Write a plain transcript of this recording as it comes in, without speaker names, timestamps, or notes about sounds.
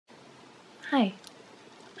Hi,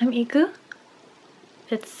 I'm Iku.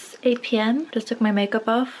 It's 8 p.m. Just took my makeup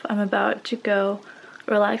off. I'm about to go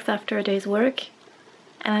relax after a day's work.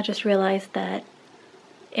 And I just realized that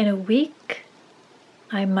in a week,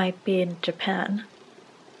 I might be in Japan.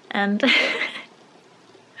 And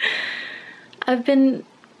I've been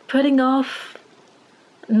putting off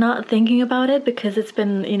not thinking about it because it's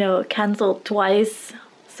been, cancelled twice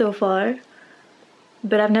so far.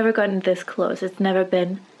 But I've never gotten this close. It's never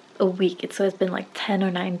been a week. It's always been like 10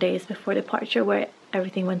 or 9 days before departure where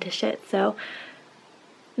everything went to shit. So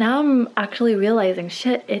now I'm actually realizing,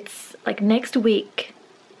 shit, it's like next week.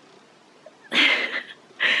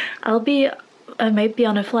 I might be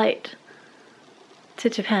on a flight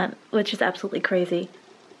to Japan, which is absolutely crazy.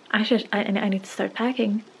 I need to start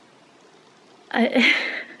packing.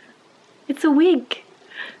 It's a week.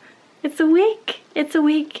 It's a week. It's a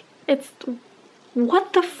week. It's,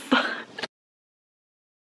 what the fuck?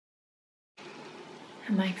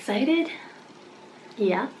 Am I excited?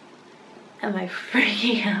 Yeah. Am I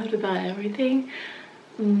freaking out about everything?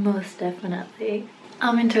 Most definitely.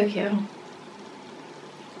 I'm in Tokyo.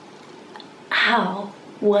 How?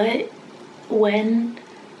 What? When?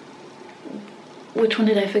 Which one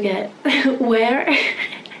did I forget? Where?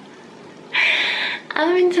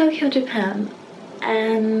 I'm in Tokyo, Japan.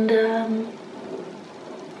 And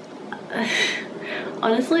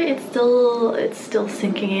honestly, it's still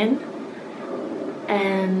sinking in.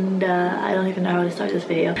 And I don't even know how to start this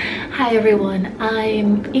video. Hi everyone,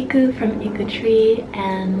 I'm Iku from IkuTree,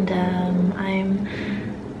 and I'm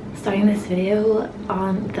starting this video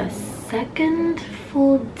on the second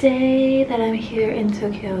full day that I'm here in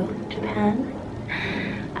Tokyo, Japan.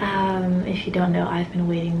 If you don't know, I've been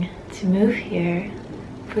waiting to move here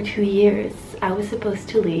for 2 years. I was supposed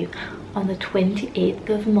to leave on the 28th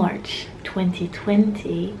of March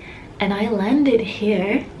 2020, and I landed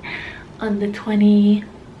here on the 25th.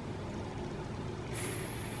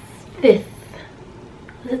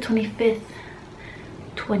 Was it 25th?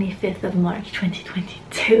 25th of March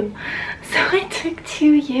 2022. So it took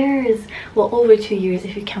 2 years, well, over 2 years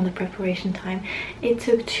if you count the preparation time. It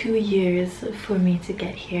took 2 years for me to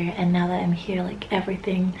get here, and now that I'm here, like,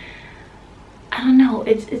 everything, I don't know,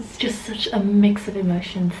 it's just such a mix of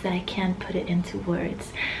emotions that I can't put it into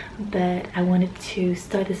words. But I wanted to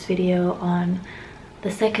start this video on the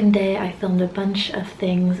second day. I filmed a bunch of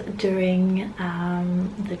things during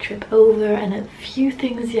the trip over, and a few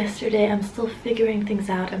things yesterday. I'm still figuring things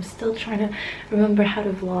out. I'm still trying to remember how to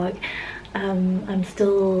vlog. I'm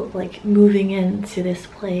still like moving into this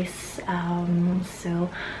place, so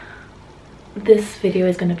this video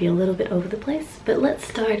is going to be a little bit over the place, but let's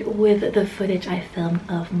start with the footage I filmed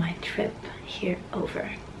of my trip here over.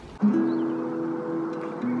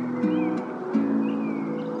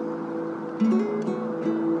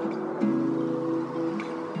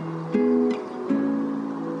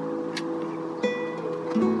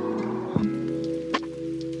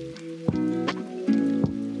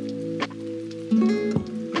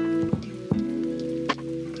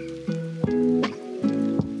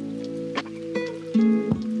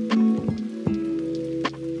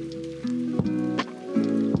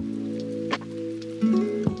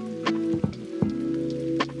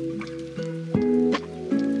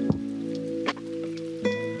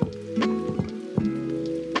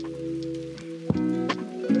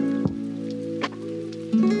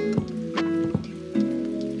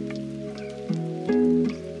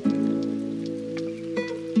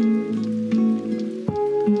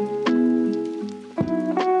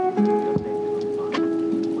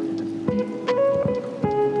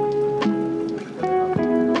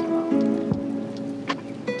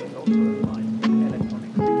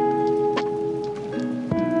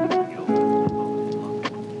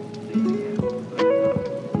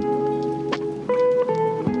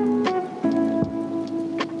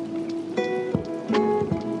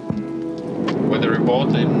 Weather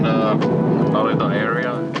report in Narita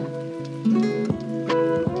area.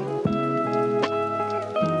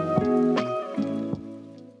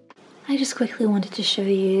 I just quickly wanted to show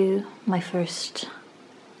you my first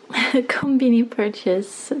konbini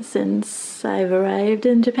purchase since I've arrived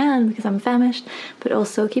in Japan, because I'm famished, but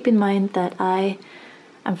also keep in mind that I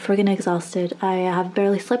am friggin' exhausted. I have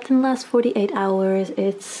barely slept in the last 48 hours.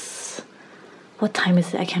 It's... what time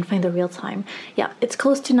is it? I can't find the real time. Yeah, it's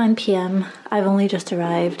close to 9 p.m. I've only just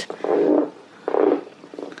arrived.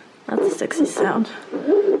 That's a sexy sound.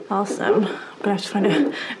 Awesome. I'm gonna have to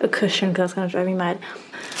find a cushion because that's gonna drive me mad.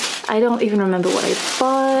 I don't even remember what I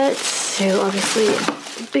bought. So obviously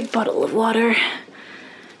a big bottle of water.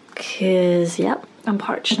 Cause yep, I'm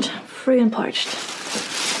parched. Friggin' parched.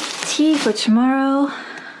 Tea for tomorrow.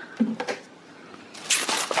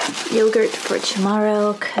 yogurt for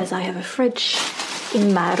tomorrow because I have a fridge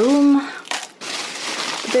in my room.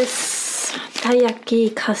 This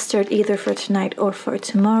taiyaki custard either for tonight or for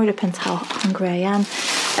tomorrow, depends how hungry I am.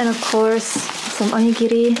 And of course, some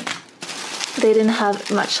onigiri. They didn't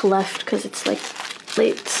have much left because it's like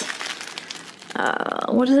late.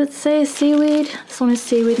 What does it say? Seaweed? This one is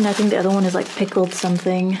seaweed, and I think the other one is like pickled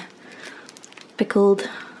something. Pickled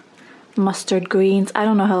mustard greens. I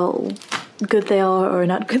don't know how good they are or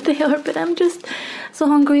not good they are, but I'm just so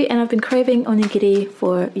hungry and I've been craving onigiri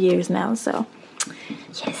for years now, so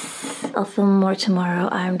yes, I'll film more tomorrow.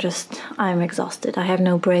 I'm exhausted. I have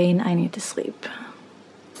no brain. I need to sleep.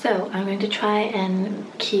 So I'm going to try and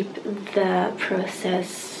keep the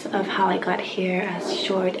process of how I got here as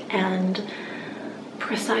short and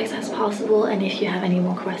precise as possible, and if you have any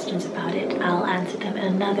more questions about it, I'll answer them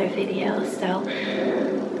in another video. So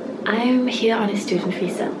I'm here on a student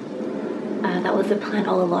visa. That was the plan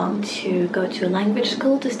all along, to go to a language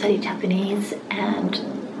school to study Japanese and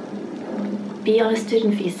be on a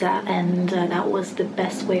student visa, and that was the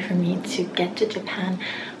best way for me to get to Japan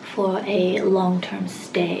for a long-term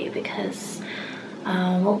stay, because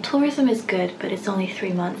well, tourism is good, but it's only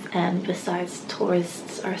 3 months, and besides,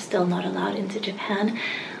 tourists are still not allowed into Japan.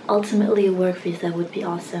 Ultimately, a work visa would be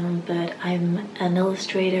awesome, but I'm an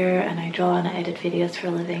illustrator and I draw and I edit videos for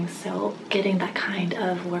a living, so getting that kind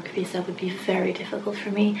of work visa would be very difficult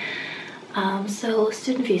for me. So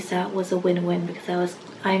student visa was a win-win, because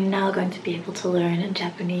I'm now going to be able to learn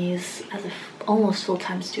Japanese as a almost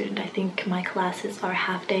full-time student. I think my classes are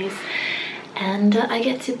half days, and I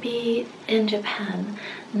get to be in Japan.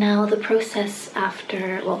 Now the process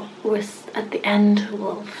after, well, was at the end,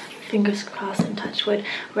 well, fingers crossed and touch wood,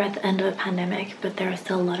 we're at the end of a pandemic, but there are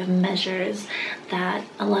still a lot of measures that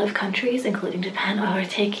a lot of countries, including Japan, are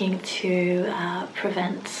taking to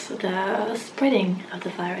prevent the spreading of the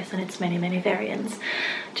virus and its many, many variants.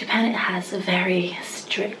 Japan has very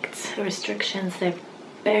strict restrictions. They're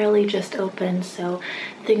barely just open, so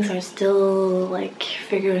things are still like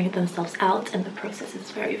figuring themselves out, and the process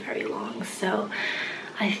is very, very long. So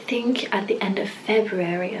I think at the end of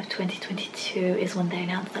February of 2022 is when they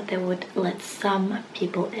announced that they would let some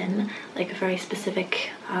people in, like a very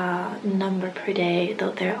specific number per day,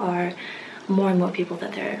 though there are more and more people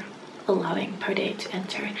that they're allowing per day to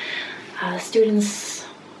enter. Students,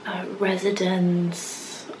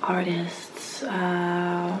 residents, artists,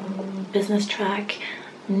 business track,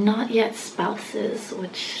 not yet spouses,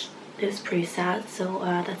 which is pretty sad, so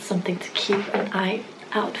that's something to keep an eye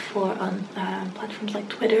out for on platforms like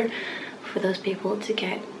Twitter, for those people to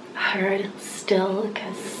get heard still,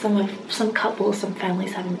 because some couples, some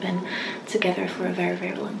families haven't been together for a very,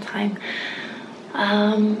 very long time.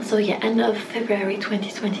 So yeah, end of February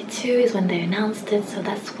 2022 is when they announced it, so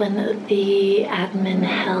that's when the admin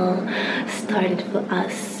hell started for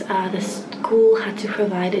us. The school had to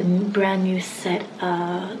provide a brand new set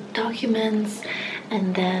of documents,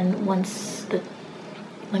 and then once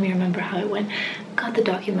let me remember how it went, got the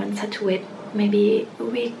documents, had to wait maybe a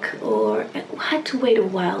week, or had to wait a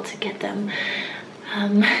while to get them,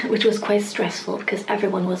 which was quite stressful because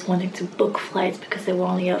everyone was wanting to book flights because there were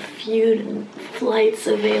only a few flights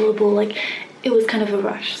available. Like, it was kind of a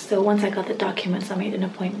rush. So once I got the documents, I made an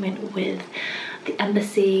appointment with the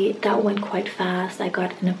embassy. That went quite fast. I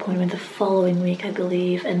got an appointment the following week, I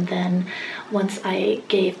believe, and then once I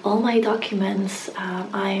gave all my documents,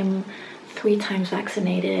 I'm 3 times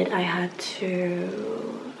vaccinated. I had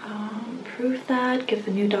to prove that, give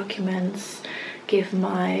the new documents, give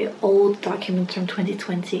my old documents from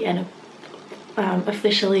 2020, and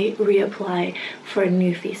officially reapply for a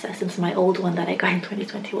new visa, since my old one that I got in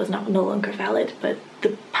 2020 was no longer valid, but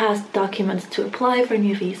the past documents to apply for a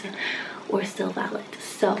new visa were still valid.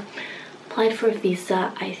 So applied for a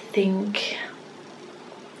visa. I think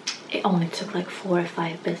it only took like 4 or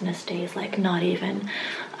 5 business days, like not even.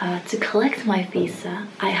 To collect my visa,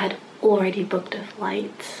 I had already booked a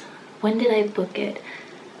flight. When did I book it?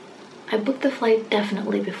 I booked the flight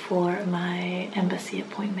definitely before my embassy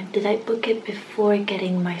appointment. Did I book it before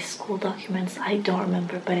getting my school documents? I don't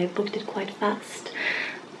remember, but I booked it quite fast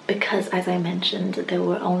because, as I mentioned, there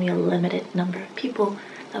were only a limited number of people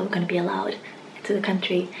that were going to be allowed into the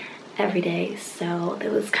country every day, so there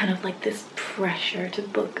was kind of like this pressure to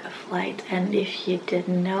book a flight. And if you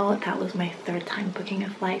didn't know, that was my 3rd time booking a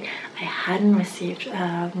flight. I hadn't received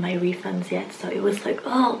my refunds yet, so it was like,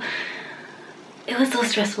 oh, it was so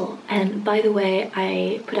stressful. And by the way,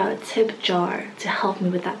 I put out a tip jar to help me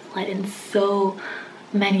with that flight, and so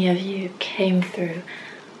many of you came through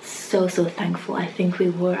so thankful. I think we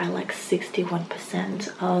were at like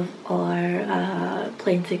 61% of our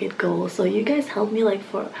plane ticket goal, so you guys helped me like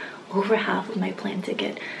for over half of my plane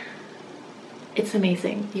ticket. It's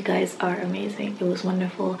amazing. You guys are amazing. It was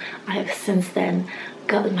wonderful. I have since then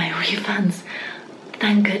gotten my refunds,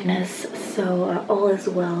 thank goodness. So all is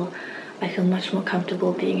well. I feel much more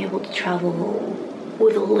comfortable being able to travel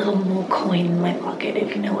with a little more coin in my pocket,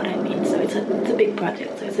 if you know what I mean. So it's a big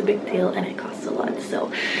project, so it's a big deal, and it costs a lot.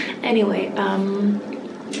 So anyway,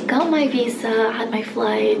 got my visa, had my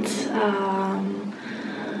flight.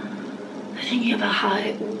 Thinking about how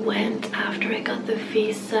it went after I got the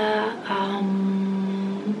visa.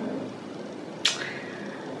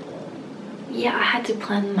 Yeah, I had to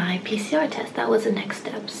plan my PCR test. That was the next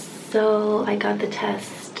step. So I got the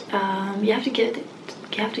test. You have to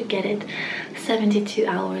get it 72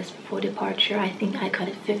 hours before departure. I think I got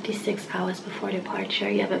it 56 hours before departure.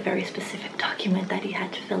 You have a very specific document that you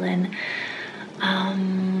had to fill in.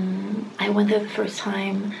 I went there the first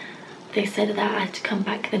time. They said that I had to come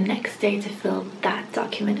back the next day to fill that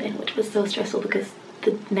document in, which was so stressful because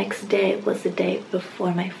the next day was the day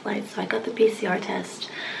before my flight. So I got the PCR test,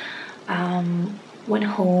 went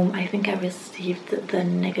home. I think I received the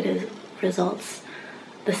negative results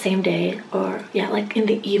the same day, or yeah, like in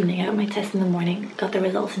the evening. I got my test in the morning, got the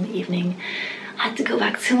results in the evening. I had to go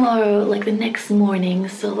back tomorrow, like the next morning.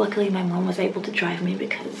 So luckily my mom was able to drive me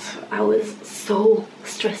because I was so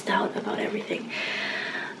stressed out about everything.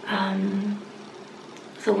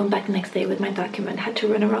 So I went back the next day with my document. Had to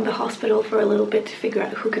run around the hospital for a little bit to figure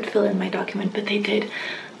out who could fill in my document, but they did.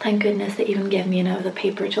 Thank goodness. They even gave me another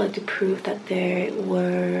paper to like to prove that there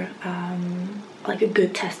were like a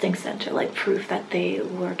good testing center, like proof that they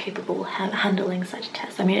were capable of handling such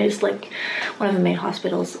tests. I mean, it's like one of the main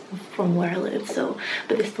hospitals from where I live, so,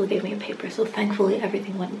 but they still gave me a paper, so thankfully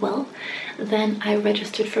everything went well. Then I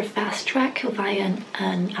registered for Fast Track via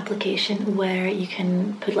an application where you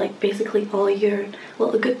can put like basically all your,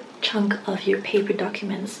 well, a good chunk of your paper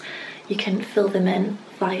documents, you can fill them in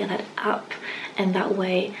via that app, and that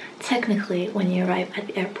way technically when you arrive at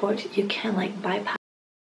the airport you can like bypass.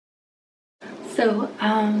 So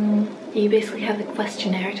you basically have a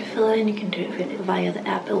questionnaire to fill in. You can do it via the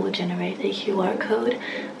app. It will generate a QR code.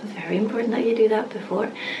 Very important that you do that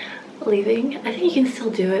before leaving. I think you can still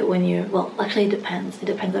do it when you're, well, actually it depends. It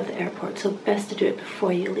depends on the airport, so best to do it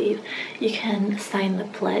before you leave. You can sign the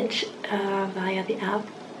pledge via the app.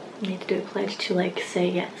 You need to do a pledge to like say,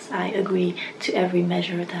 yes, I agree to every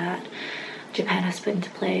measure that Japan has put into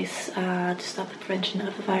place to stop the prevention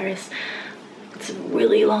of the virus. It's a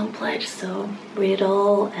really long pledge, so read it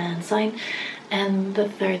all and sign. And the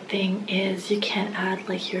third thing is you can add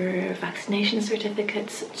like your vaccination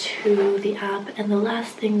certificates to the app. And the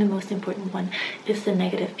last thing, the most important one, is the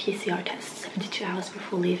negative PCR test. 72 hours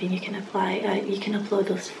before leaving, you can apply. You can upload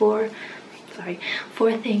those four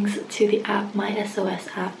things to the app, My SOS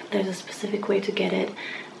app. There's a specific way to get it.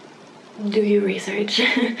 Do your research.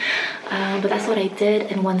 But that's what I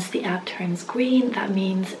did, and once the app turns green, that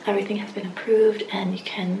means everything has been approved and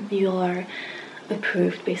you're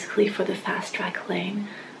approved basically for the fast track lane.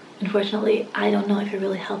 Unfortunately, I don't know if it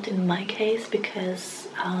really helped in my case because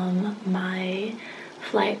my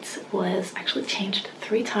flight was actually changed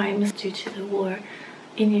 3 times due to the war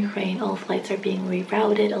in Ukraine. All flights are being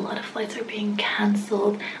rerouted, a lot of flights are being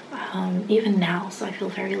cancelled, even now. So I feel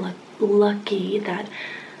very lucky that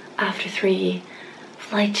after 3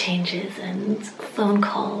 flight changes and phone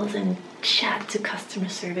calls and chat to customer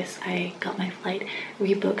service, I got my flight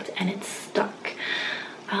rebooked and it's stuck.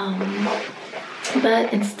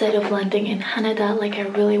 But instead of landing in Haneda like I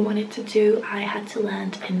really wanted to do, I had to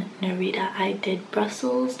land in Narita. I did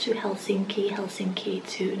Brussels to Helsinki, Helsinki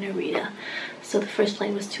to Narita. So the first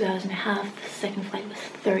flight was 2 hours and a half, the second flight was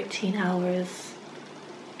 13 hours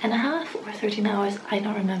and a half or 13 hours, I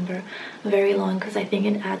don't remember. Very long because I think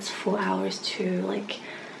it adds 4 hours to like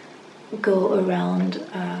go around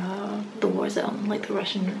the war zone, like the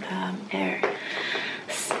Russian air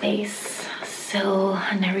space. So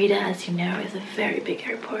Narita, as you know, is a very big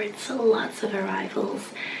airport, so lots of arrivals,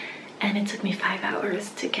 and it took me 5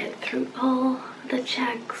 hours to get through all the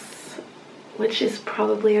checks, which is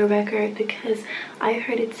probably a record because I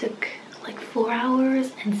heard it took like 4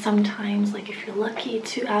 hours, and sometimes, like if you're lucky,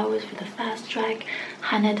 2 hours for the fast track.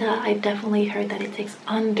 Haneda, I definitely heard that it takes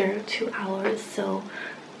under 2 hours, so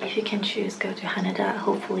if you can choose, go to Haneda.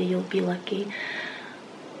 Hopefully you'll be lucky.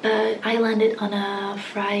 But I landed on a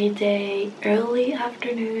Friday early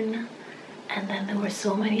afternoon, and then there were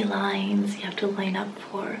so many lines. You have to line up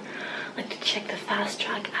for, like, to check the fast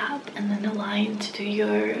track app, and then a line to do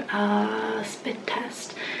your spit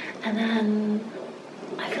test, and then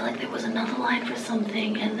I feel like there was another line for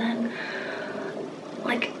something, and then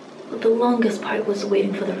like the longest part was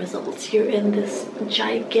waiting for the results. You're in this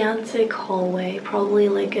gigantic hallway, probably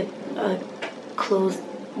like a closed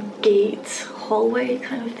gate hallway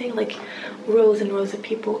kind of thing, like rows and rows of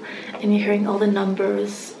people, and you're hearing all the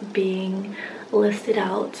numbers being listed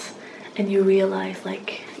out, and you realize,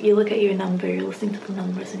 like, you look at your number, you're listening to the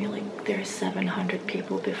numbers, and you're like, there are 700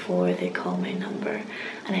 people before they call my number.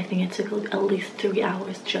 And I think it took at least 3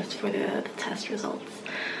 hours just for the test results.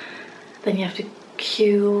 Then you have to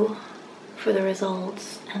queue for the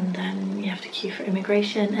results, and then you have to queue for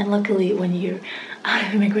immigration. And luckily, when you're out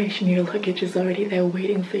of immigration, your luggage is already there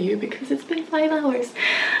waiting for you because it's been 5 hours.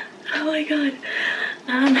 Oh my god.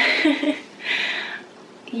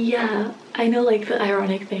 Yeah, I know, like, the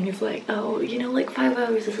ironic thing is like, oh, you know, like 5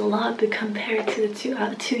 hours is a lot, but compared to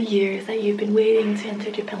the 2 years that you've been waiting to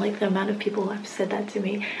enter Japan, like the amount of people who have said that to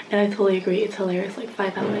me, and I totally agree, it's hilarious. Like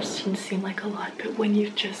 5 hours shouldn't seem like a lot, but when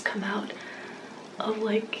you've just come out of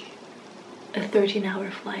like a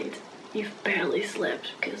 13-hour flight, you've barely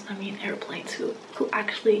slept, because I mean, airplanes, who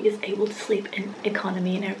actually is able to sleep in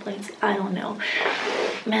economy in airplanes, I don't know,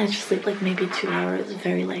 managed to sleep like maybe 2 hours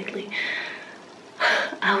very lightly.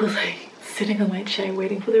 I was like sitting on my chair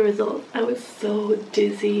waiting for the results. I was so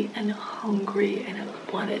dizzy and hungry, and I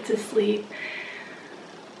wanted to sleep.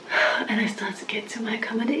 And I still had to get to my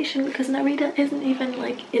accommodation because Narita isn't even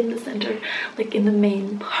like in the center, like in the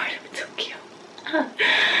main part of Tokyo.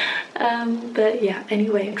 But yeah,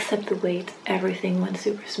 anyway, except the wait, everything went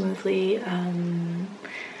super smoothly.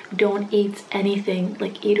 Don't eat anything,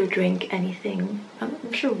 like eat or drink anything.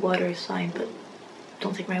 I'm sure water is fine, but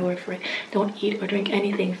don't take my word for it. Don't eat or drink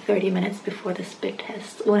anything 30 minutes before the spit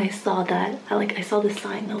test. When I saw that, I saw the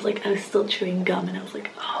sign, and I was like, I was still chewing gum, and I was like,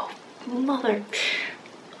 oh, mother.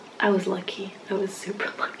 I was lucky. I was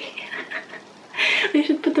super lucky. They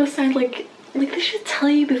should put those signs like they should tell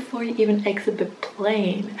you before you even exit the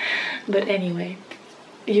plane. But anyway,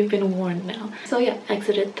 you've been warned now. So yeah,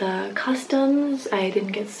 exited the customs. I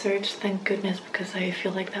didn't get searched, thank goodness, because I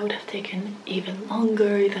feel like that would have taken even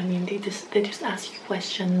longer. I mean, they just ask you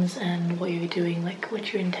questions and what you're doing, like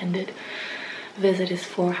what your intended visit is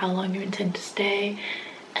for, how long you intend to stay.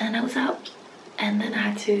 And then I was out, and then I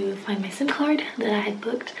had to find my SIM card that I had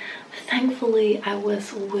booked. Thankfully, I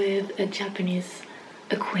was with a Japanese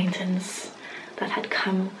acquaintance that had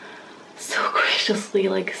come so graciously,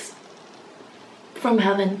 like from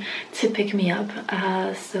heaven, to pick me up.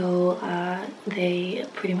 So they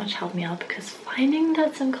pretty much helped me out, because finding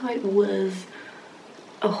that SIM card was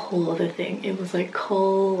a whole other thing. It was like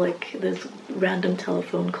call like this random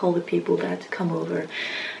telephone, call the people that had to come over,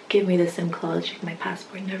 give me the SIM card, check my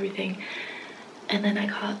passport and everything. And then I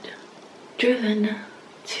got driven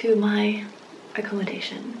to my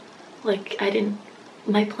accommodation. Like,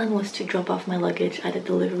 my plan was to drop off my luggage at a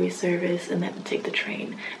delivery service and then take the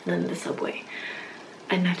train and then the subway.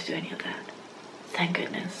 I didn't have to do any of that, thank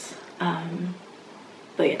goodness.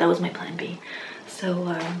 But yeah, that was my plan B. So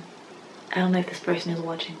I don't know if this person is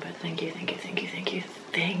watching, but thank you.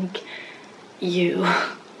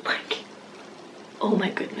 Like, oh my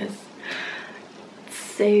goodness,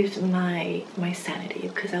 saved my sanity,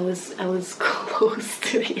 because I was close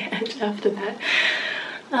to the edge after that.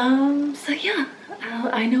 So yeah,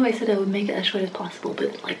 I know I said I would make it as short as possible,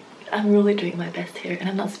 but like, I'm really doing my best here, and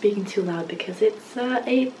I'm not speaking too loud because it's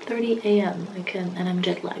 8:30 a.m. and I'm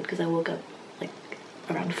jet lagged because I woke up like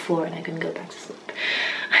around 4 and I couldn't go back to sleep.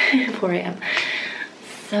 4 a.m.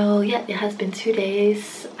 So yeah, it has been 2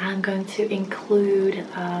 days. I'm going to include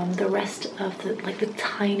the rest of the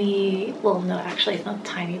tiny, well, no, actually it's not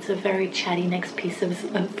tiny, it's a very chatty next piece of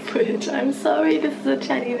footage. I'm sorry, this is a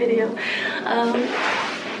chatty video.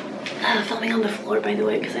 Filming on the floor, by the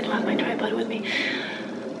way, because I don't have my tripod with me.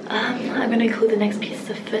 I'm going to include the next piece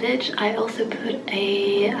of footage. I also put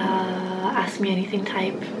a Ask Me Anything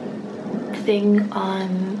type thing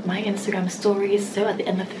on my Instagram stories, so at the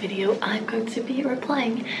end of the video I'm going to be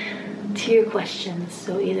replying to your questions.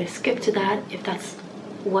 So either skip to that if that's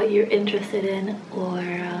what you're interested in, or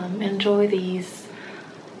enjoy these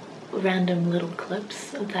random little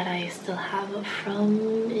clips that I still have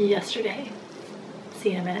from yesterday. See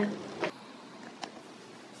you in a minute.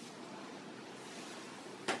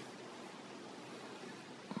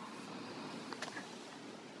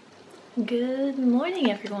 Good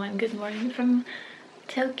morning, everyone. Good morning from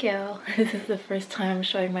Tokyo. This is the first time I'm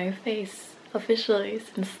showing my face officially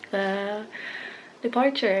since the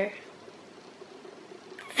departure.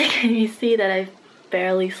 Can you see that I've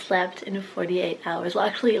barely slept in 48 hours? Well,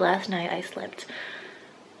 actually, last night I slept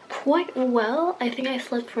quite well. I think I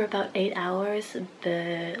slept for about 8 hours,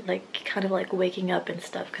 but like kind of like waking up and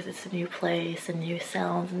stuff because it's a new place and new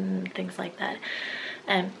sounds and things like that,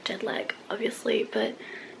 and jet lag obviously. But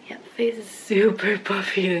yeah, face is super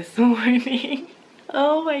puffy this morning.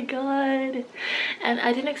 Oh my god. And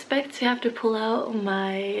I didn't expect to have to pull out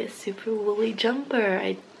my super woolly jumper.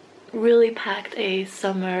 I really packed a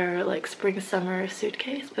summer, like spring summer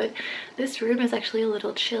suitcase, but this room is actually a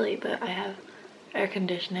little chilly, but I have air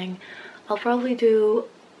conditioning. I'll probably do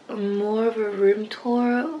more of a room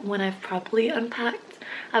tour when I've properly unpacked.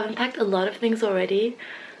 I've unpacked a lot of things already,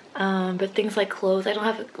 but things like clothes, I don't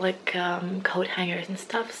have like coat hangers and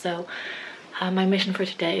stuff, so my mission for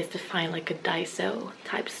today is to find like a Daiso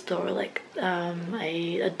type store, like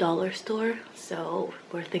a dollar store, so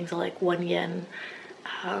where things are like 1 yen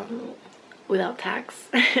without tax.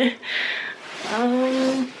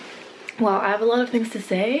 Well, I have a lot of things to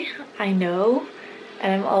say, I know,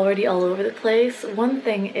 and I'm already all over the place. One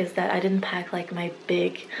thing is that I didn't pack like my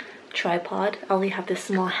big tripod. I only have this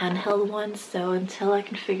small handheld one, so until I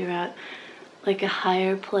can figure out like a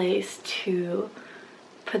higher place to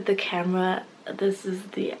put the camera, this is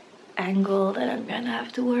the angle that I'm gonna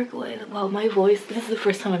have to work with. Well, my voice, this is the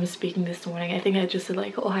first time I'm speaking this morning. I think I just said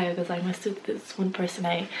like Ohio because I must have this one person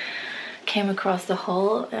I came across the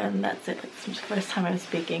hall, and that's it. It's the first time I'm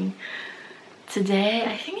speaking. Today,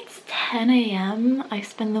 I think it's 10 a.m. I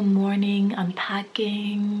spend the morning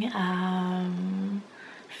unpacking,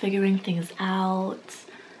 figuring things out.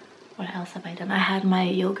 What else have I done? I had my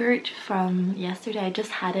yogurt from yesterday. I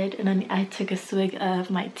just had it, and then I took a swig of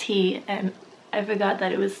my tea, and I forgot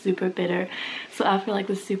that it was super bitter. So after like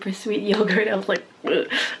the super sweet yogurt, I was like,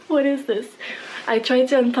 what is this? I tried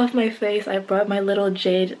to unpuff my face. I brought my little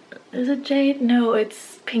jade. Is it jade? No,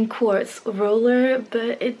 it's pink quartz roller,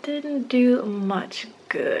 but it didn't do much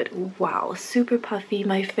good. Wow, super puffy.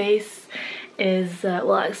 My face is,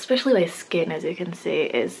 well, especially my skin, as you can see,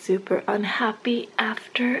 is super unhappy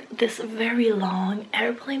after this very long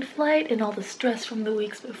airplane flight and all the stress from the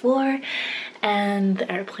weeks before and the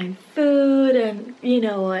airplane food, and you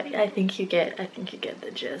know what, I think you get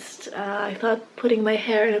the gist. I thought putting my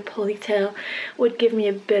hair in a ponytail would give me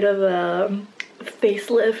a bit of a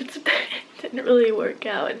facelift, but it didn't really work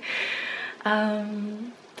out.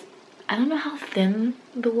 I don't know how thin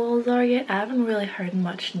the walls are yet. I haven't really heard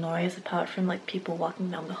much noise apart from like people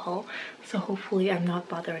walking down the hall, so hopefully I'm not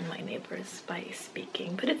bothering my neighbors by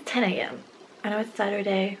speaking. But it's 10 a.m. I know it's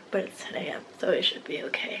Saturday, but it's 10 a.m. so it should be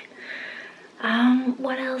okay.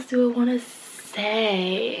 What else do I want to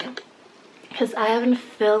say? Because I haven't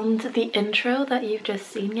filmed the intro that you've just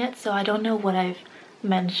seen yet, so I don't know what I've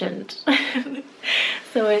mentioned.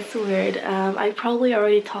 So it's weird. I probably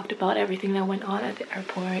already talked about everything that went on at the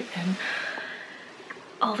airport and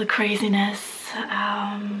all the craziness.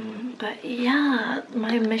 But yeah,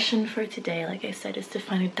 my mission for today, like I said, is to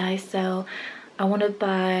find a Daiso. I want to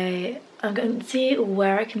buy, I'm going to see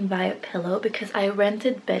where I can buy a pillow because I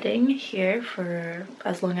rented bedding here for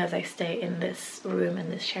as long as I stay in this room in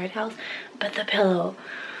this shared house. But the pillow,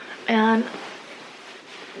 and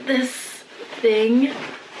this thing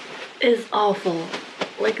is awful.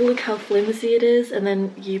 Like, look how flimsy it is, and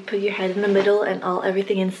then you put your head in the middle and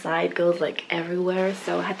everything inside goes like everywhere.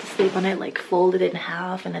 So I had to sleep on it, like fold it in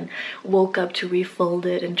half, and then woke up to refold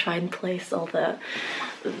it and try and place all the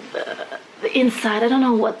inside. I don't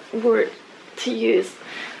know what word to use.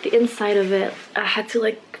 The inside of it, I had to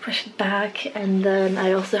like push it back, and then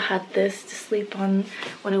I also had this to sleep on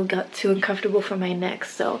when it got too uncomfortable for my neck.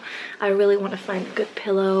 So I really want to find a good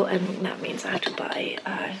pillow, and that means I have to buy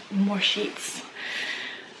more sheets.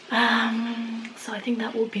 So I think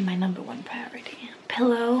that will be my #1 priority.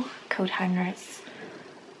 Pillow, coat hangers.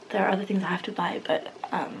 There are other things I have to buy, but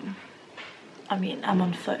I mean, I'm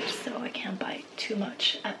on foot, so I can't buy too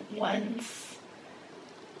much at once.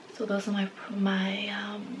 So those are my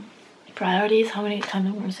priorities. How many times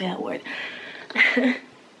I'm gonna say that word?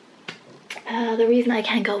 The reason I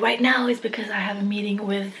can't go right now is because I have a meeting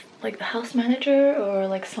with like the house manager or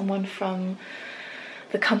like someone from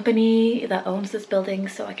the company that owns this building,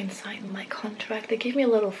 so I can sign my contract. They gave me a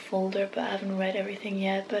little folder, but I haven't read everything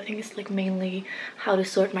yet. But I think it's like mainly how to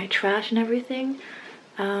sort my trash and everything.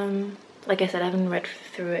 Like I said, I haven't read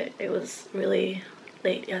through it. It was really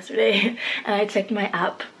late yesterday, and I checked my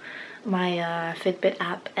app, my Fitbit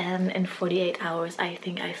app, and in 48 hours I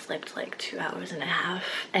think I slept like 2.5 hours,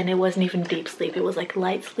 and it wasn't even deep sleep. It was like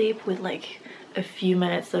light sleep with like a few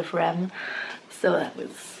minutes of REM. So that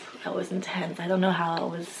was intense. I don't know how I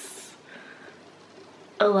was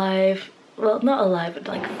alive, well, not alive, but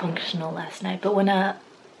like functional last night. But when I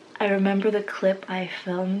remember the clip I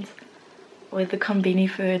filmed with the konbini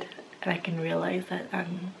food, and I can realize that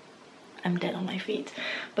I'm dead on my feet.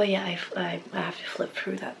 But yeah, I have to flip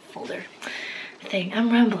through that folder thing.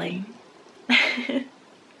 I'm rambling. It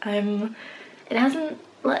hasn't,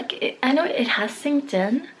 like, I know it has synced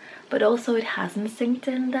in, but also it hasn't synced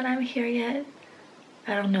in that I'm here yet.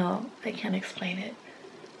 I don't know, I can't explain it.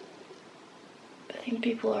 I think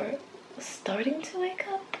people are starting to wake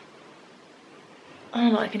up. I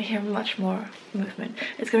don't know, I can hear much more movement.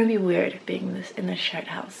 It's gonna be weird being in this shared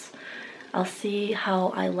house. I'll see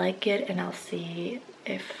how I like it, and I'll see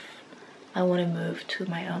if I want to move to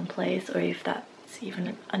my own place or if that's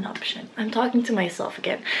even an option. I'm talking to myself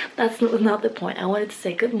again. That's not the point. I wanted to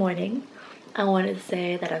say good morning. I wanted to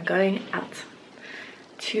say that I'm going out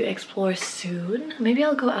to explore soon. Maybe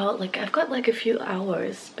I'll go out, like, I've got like a few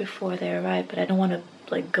hours before they arrive, but I don't want to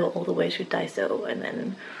like go all the way to Daiso and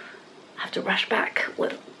then have to rush back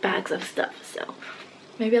with bags of stuff. So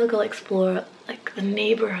maybe I'll go explore like the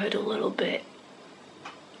neighborhood a little bit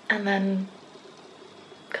and then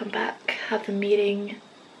come back, have the meeting,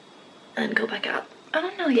 and go back out. I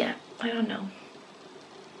don't know yet. I don't know.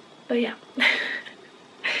 But yeah.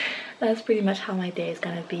 That's pretty much how my day is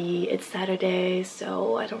gonna be. It's Saturday,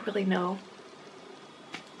 so I don't really know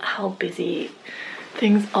how busy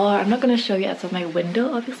things are. I'm not gonna show you outside my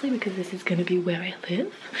window, obviously, because this is gonna be where I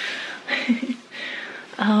live.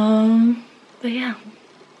 But yeah,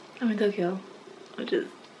 I'm in Tokyo, which is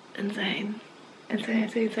insane. Insane.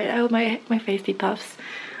 I hope my face depuffs.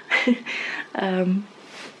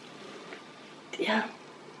 Yeah.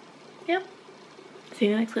 Yep. See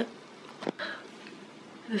you in the next clip.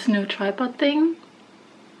 This new tripod thing,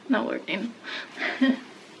 not working.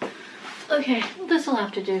 Okay, this will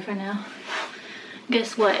have to do for now.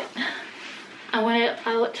 Guess what? I went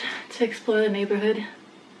out to explore the neighborhood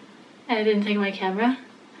and I didn't take my camera.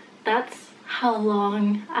 That's how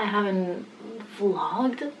long I haven't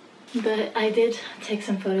vlogged. But I did take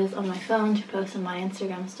some photos on my phone to post on my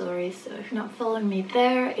Instagram stories. So if you're not following me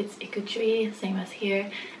there, it's IkuTree, same as here.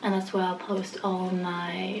 And that's where I'll post all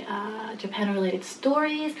my Japan related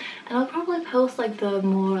stories. And I'll probably post like the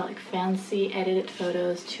more like fancy edited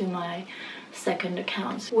photos to my second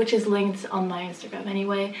account, which is linked on my Instagram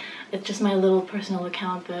anyway. It's just my little personal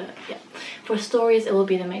account, but yeah. For stories, it will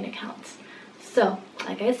be the main account. So,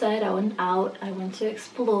 like I said, I went out, I went to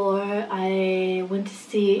explore, I went to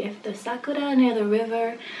see if the sakura near the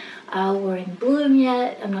river were in bloom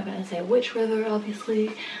yet. I'm not gonna say which river,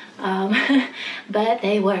 obviously, but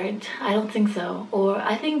they weren't. I don't think so. Or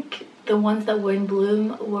I think the ones that were in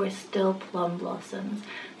bloom were still plum blossoms.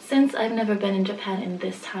 Since I've never been in Japan in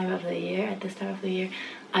this time of the year, at this time of the year,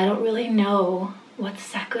 I don't really know what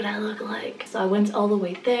sakura look like. So I went all the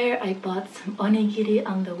way there. I bought some onigiri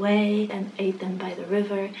on the way and ate them by the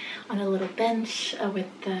river on a little bench with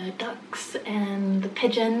the ducks and the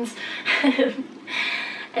pigeons.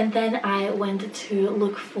 And then I went to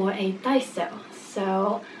look for a daiso.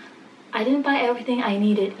 So I didn't buy everything I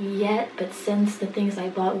needed yet, but since the things I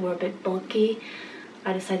bought were a bit bulky,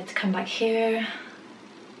 I decided to come back here,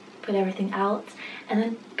 put everything out, and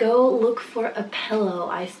then go look for a pillow.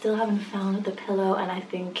 I still haven't found the pillow, and I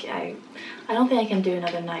don't think I can do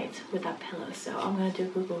another night with that pillow, so I'm gonna do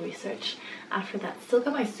Google research after that. Still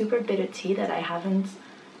got my super bitter tea that I haven't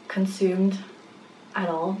consumed at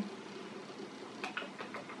all.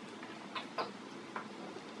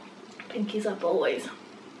 Pinkies up always.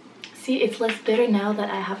 See, it's less bitter now that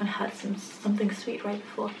I haven't had something sweet right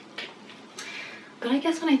before. But I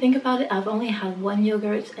guess when I think about it, I've only had 1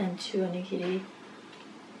 yogurt and 2 onigiri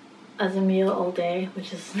as a meal all day,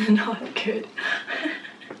 which is not good.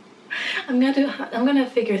 I'm gonna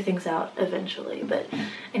figure things out eventually. But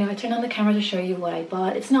anyway, I turned on the camera to show you what I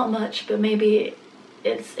bought. It's not much, but maybe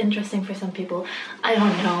it's interesting for some people. I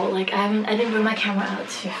don't know. Like I didn't bring my camera out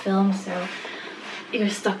to film, so you're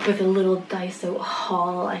stuck with a little Daiso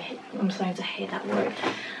haul. I'm starting to hate that word.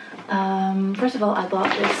 First of all, I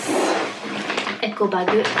bought this eco bag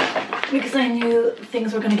because I knew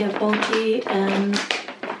things were gonna get bulky, and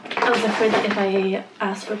I was afraid that if I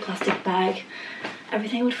asked for a plastic bag,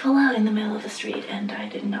 everything would fall out in the middle of the street, and I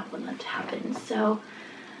did not want that to happen. So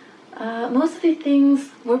most of the things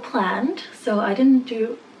were planned, so I didn't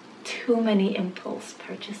do too many impulse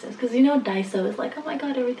purchases, because you know Daiso is like, oh my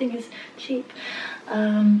god, everything is cheap.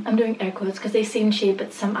 I'm doing air quotes because they seem cheap,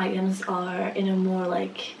 but some items are in a more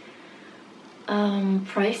like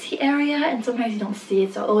pricey area, and sometimes you don't see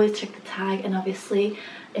it, so always check the tag. And obviously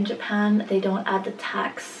in Japan they don't add the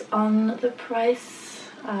tax on the price,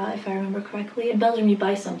 if I remember correctly. In Belgium you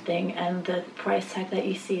buy something and the price tag that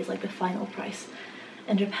you see is like the final price.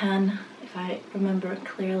 In Japan, if I remember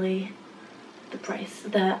clearly, the price.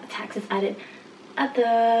 The tax is added at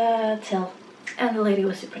the till, and the lady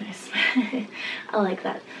was super nice. I like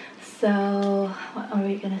that. So what are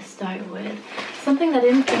we gonna start with? Something that I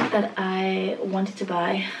didn't think that I wanted to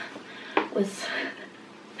buy was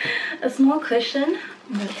a small cushion.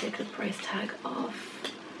 I'm gonna take the price tag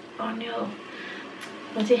off. Oh no.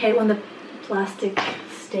 Don't you hate when the plastic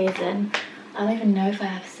stays in? I don't even know if I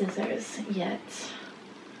have scissors yet.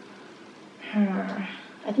 I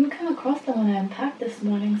didn't come across them when I unpacked this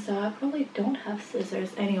morning, so I probably don't have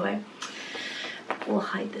scissors. Anyway, we'll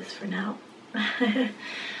hide this for now.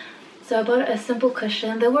 So I bought a simple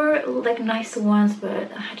cushion. There were like nice ones,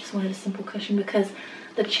 but I just wanted a simple cushion because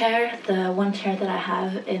the chair, the one chair that I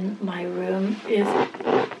have in my room is,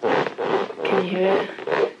 can you hear it?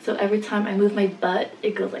 So every time I move my butt,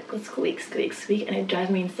 it goes like squeak, squeak, squeak, and it drives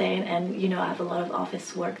me insane. And you know, I have a lot of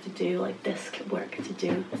office work to do, like desk work to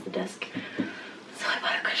do. That's the desk. So I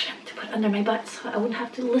bought a cushion to put under my butt so I wouldn't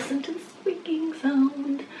have to listen to the squeaking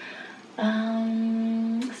sound.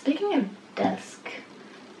 Speaking of desk,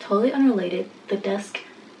 totally unrelated, the desk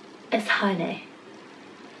is honey.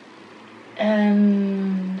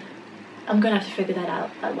 And I'm gonna have to figure that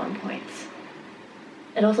out at one point.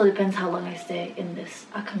 It also depends how long I stay in this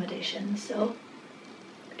accommodation. So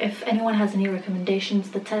if anyone has any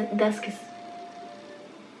recommendations, the desk is...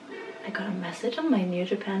 I got a message on my New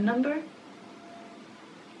Japan number.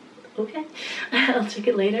 Okay, I'll check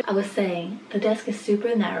it later. I was saying the desk is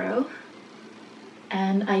super narrow,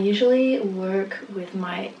 and I usually work with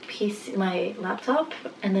my PC, my laptop,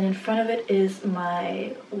 and then in front of it is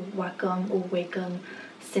my Wacom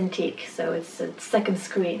Cintiq. So it's a second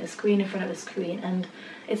screen, a screen in front of a screen, and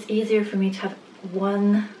it's easier for me to have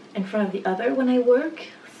one in front of the other when I work.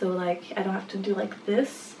 So like I don't have to do like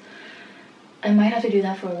this. I might have to do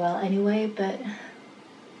that for a while anyway, but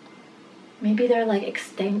maybe they're like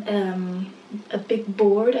a big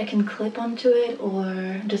board I can clip onto it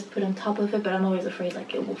or just put on top of it, but I'm always afraid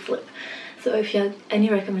like it will flip. So if you have any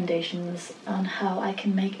recommendations on how I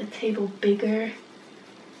can make a table bigger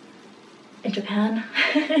in Japan,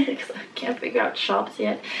 because I can't figure out shops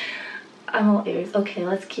yet, I'm all ears. Okay,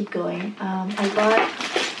 let's keep going. I bought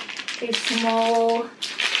a small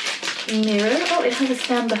mirror. Oh, it has a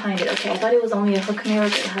stand behind it. Okay, I thought it was only a hook mirror,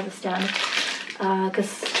 but it has a stand.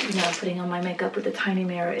 Because, you know, putting on my makeup with a tiny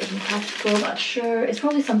mirror isn't practical. Not sure. It's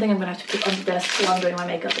probably something I'm going to have to put on the desk while I'm doing my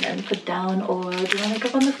makeup and then put down or do my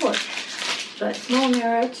makeup on the floor. But small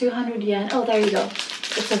mirror, 200 yen. Oh, there you go.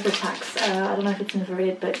 It says the tax. I don't know if it's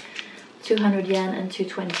inverted, but 200 yen and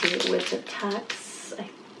 220 with the tax. I'm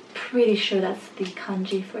pretty sure that's the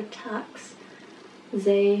kanji for tax.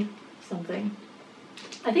 Zei something.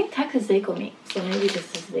 I think tax is zeikomi, so maybe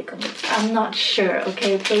this is zeikomi. I'm not sure,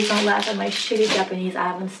 okay? Please don't laugh at my shitty Japanese. I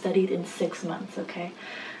haven't studied in 6 months, okay?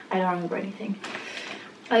 I don't remember anything.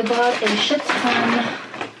 I bought a shit ton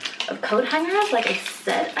of coat hangers, like I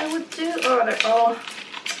said I would do. Oh, they're all...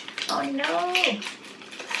 Oh no!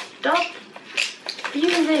 Stop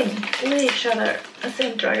fusing with each other. I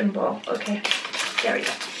said Dragon Ball. Okay, there we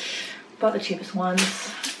go. Bought the cheapest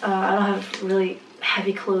ones. I don't have really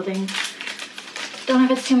heavy clothing. Don't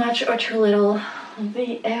know if it's too much or too little.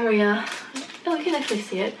 The area, oh, you can actually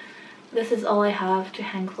see it. This is all I have to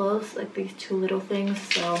hang clothes, like these two little things,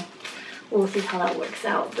 so we'll see how that works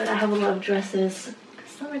out. But I have a lot of dresses.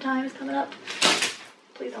 Summertime is coming up.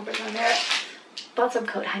 Please don't break my hair. Bought some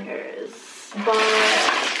coat hangers. Bought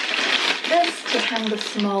this to hang the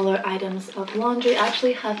smaller items of laundry. I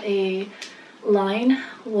actually have a line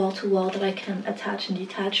wall to wall that I can attach and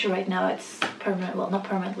detach. Right now it's permanent, well, not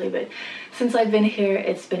permanently, but since I've been here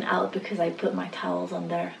it's been out because I put my towels on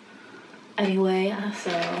there anyway.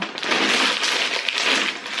 So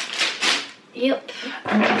yep.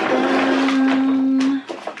 And then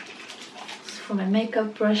for my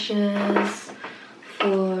makeup brushes,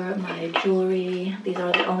 for my jewelry, these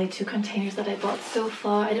are the only 2 containers that I bought so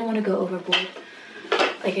far. I didn't want to go overboard.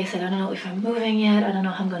 Like I said, I don't know if I'm moving yet. I don't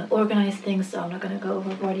know how I'm going to organize things, so I'm not going to go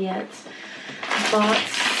overboard yet. I bought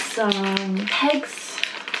some pegs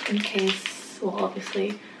in case, well,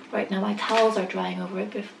 obviously, right now my towels are drying over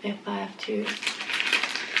it, if I have to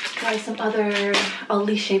try some other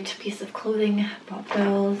oddly-shaped piece of clothing. Bought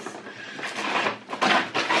those.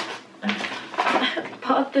 I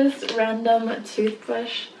bought this random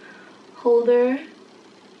toothbrush holder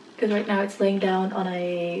because right now it's laying down on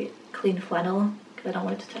a clean flannel. I don't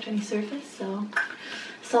want it to touch any surface, so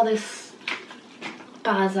saw this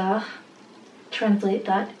baza, translate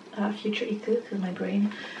that, future iku, because my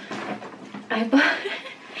brain. I bought,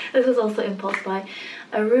 this was also impulse buy,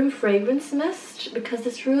 a room fragrance mist, because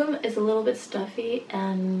this room is a little bit stuffy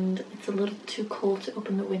and it's a little too cold to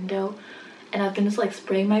open the window and I've been just like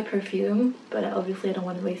spraying my perfume, but obviously I don't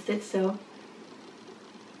want to waste it, so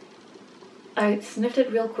I sniffed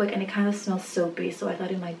it real quick and it kind of smells soapy, so I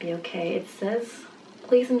thought it might be okay. It says,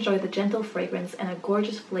 please enjoy the gentle fragrance and a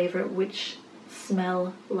gorgeous flavor which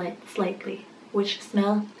smell slightly.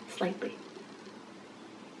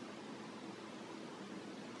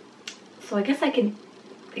 So I guess I can,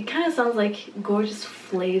 it kind of sounds like gorgeous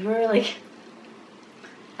flavor, like,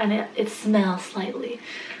 and it smells slightly.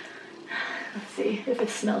 Let's see if it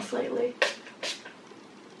smells slightly.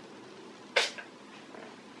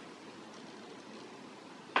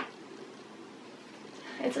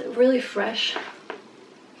 It's really fresh.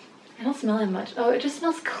 I don't smell that much. Oh, it just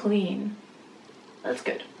smells clean. That's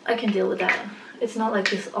good. I can deal with that. It's not like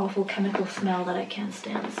this awful chemical smell that I can't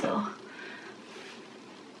stand, so.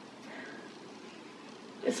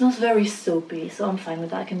 It smells very soapy, so I'm fine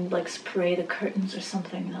with that. I can like spray the curtains or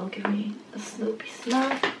something. That'll give me a soapy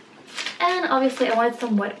smell. And obviously I wanted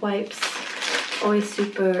some wet wipes. Always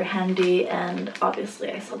super handy, and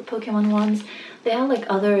obviously I saw the Pokemon ones. They have like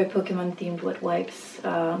other Pokemon themed wet wipes,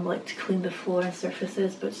 like to clean the floor and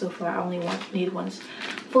surfaces, but so far I only need ones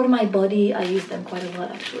for my body. I use them quite a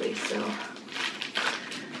lot actually, so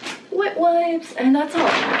wet wipes, and that's all.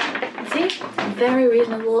 See, very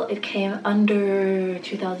reasonable. It came under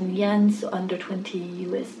 2,000 yen, so under 20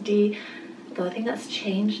 USD, though I think that's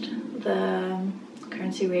changed. The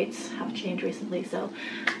currency rates have changed recently, so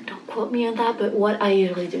don't quote me on that, but what I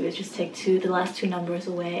usually do is just take the last two numbers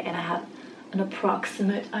away and I have an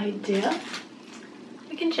approximate idea.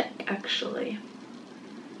 We can check actually.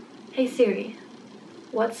 Hey Siri,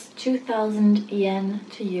 what's 2,000 yen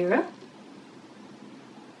to euro?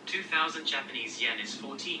 2,000 Japanese yen is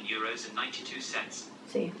 14 euros and 92 cents.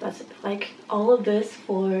 See, that's like all of this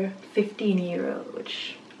for 15 euro,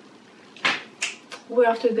 which we're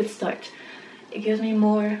off to a good start. It gives me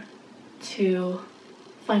more to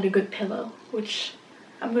find a good pillow, which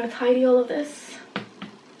I'm gonna tidy all of this.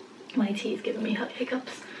 My tea is giving me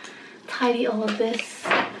hiccups. Tidy all of this,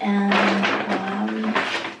 and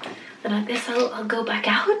then I guess I'll go back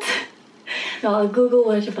out. No, I'll Google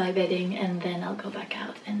where to buy bedding, and then I'll go back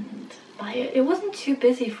out and buy it. It wasn't too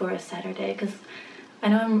busy for a Saturday, because I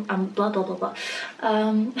know I'm blah blah blah blah.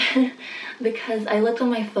 Because I looked on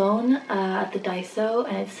my phone at the Daiso,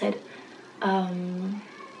 and it said,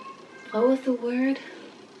 what was the word?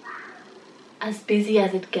 As busy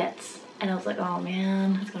as it gets. And I was like, oh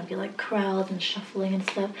man, it's gonna be like crowds and shuffling and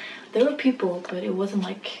stuff. There were people, but it wasn't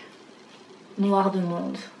like noir du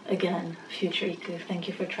monde. Again, future Iku, thank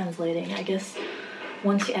you for translating. I guess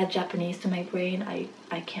once you add Japanese to my brain,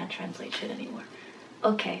 I can't translate shit anymore.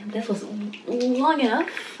 Okay, this was long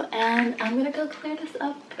enough, and I'm gonna go clear this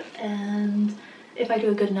up, and if I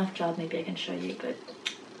do a good enough job, maybe I can show you, but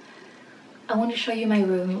I want to show you my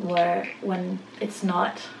room when it's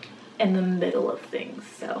not in the middle of things,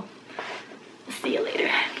 so see you later.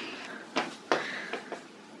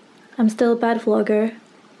 I'm still a bad vlogger.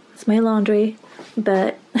 It's my laundry,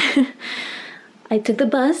 but I took the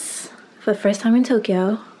bus for the first time in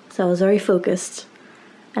Tokyo, so I was very focused,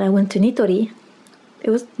 and I went to Nitori. It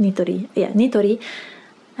was Nitori, yeah, Nitori,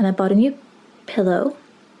 and I bought a new pillow.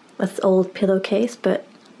 That's the old pillowcase, but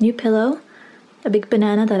new pillow, a big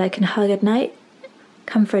banana that I can hug at night,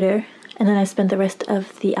 comforter, and then I spent the rest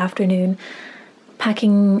of the afternoon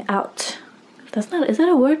packing out. Is that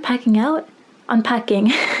a word, packing out?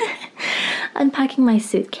 Unpacking. Unpacking my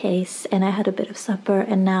suitcase, and I had a bit of supper,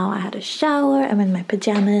 and now I had a shower. I'm in my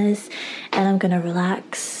pajamas, and I'm gonna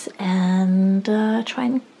relax and try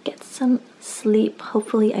and get some sleep.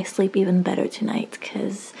 Hopefully I sleep even better tonight,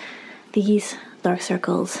 because these dark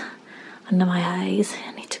circles under my eyes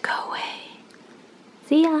need to go away.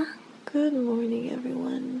 See ya! Good morning,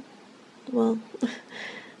 everyone. Well,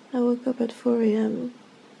 I woke up at 4 a.m.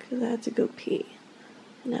 because I had to go pee.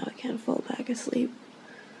 Now I can't fall back asleep.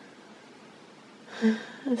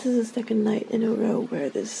 This is the second night in a row where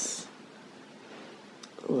this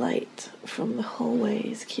light from the hallway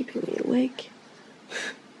is keeping me awake.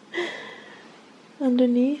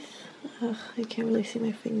 Underneath, I can't really see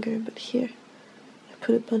my finger, but here I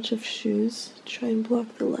put a bunch of shoes to try and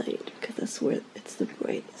block the light because that's where it's the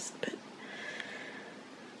brightest. But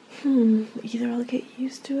either I'll get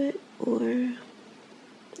used to it or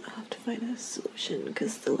I'll have to find a solution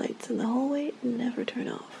because the lights in the hallway never turn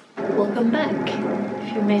off. Welcome back.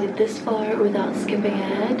 If you made it this far without skipping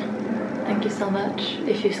ahead, thank you so much.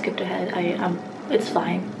 If you skipped ahead, it's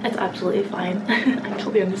fine. It's absolutely fine. I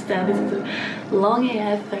totally understand. This is a long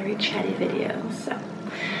AF, very chatty video, so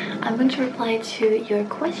I'm going to reply to your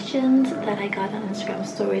questions that I got on Instagram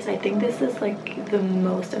stories. I think this is like the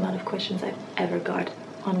most amount of questions I've ever got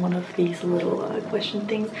on one of these little question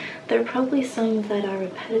things. There are probably some that are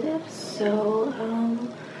repetitive, so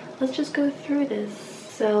let's just go through this.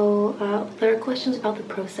 So there are questions about the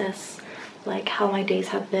process, like how my days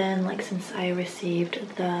have been, like since I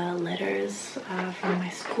received the letters from my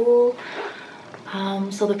school.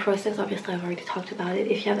 So the process, obviously I've already talked about it.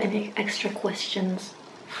 If you have any extra questions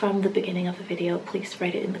from the beginning of the video, please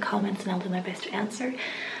write it in the comments and I'll do my best to answer.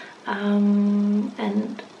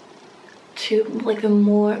 And to like the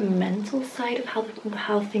more mental side of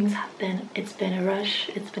how things have been, it's been a rush,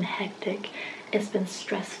 it's been hectic, it's been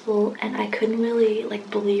stressful, and I couldn't really like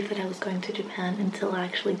believe that I was going to Japan until I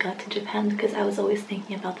actually got to Japan, because I was always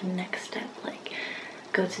thinking about the next step, like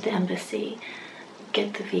go to the embassy,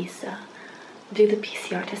 get the visa, do the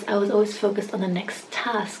PCR test. I was always focused on the next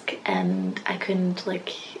task, and I couldn't,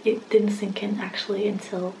 like, it didn't sink in actually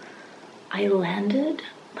until I landed.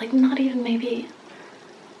 Like, not even maybe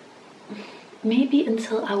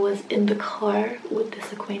until I was in the car with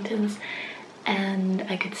this acquaintance and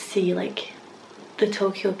I could see like the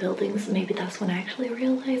Tokyo buildings. Maybe that's when I actually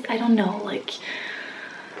realized. I don't know, like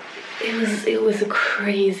it was a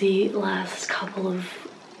crazy last couple of,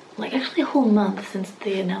 like, actually a whole month since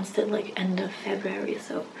they announced it, like end of February.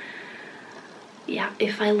 So yeah,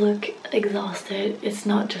 if I look exhausted, it's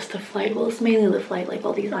not just the flight. Well, it's mainly the flight, like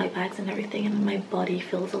all these eye bags and everything, and my body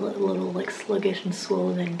feels a little like sluggish and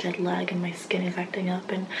swollen and jet lag, and my skin is acting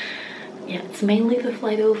up. And yeah, it's mainly the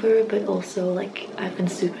flight over, but also like I've been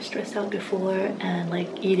super stressed out before, and like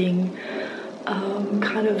eating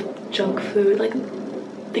kind of junk food, like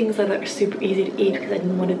things that are super easy to eat because I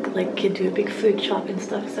didn't want to like do a big food shop and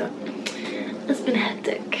stuff. So it's been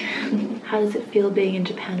hectic. How does it feel being in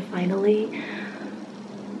Japan finally?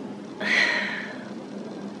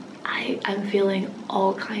 I'm feeling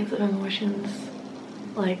all kinds of emotions.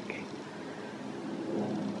 Like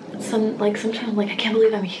sometimes like I can't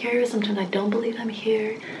believe I'm here, sometimes I don't believe I'm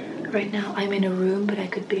here. Right now I'm in a room, but I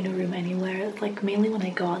could be in a room anywhere. It's like mainly when I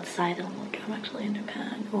go outside and I'm like, I'm actually in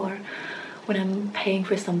Japan, or when I'm paying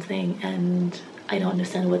for something and I don't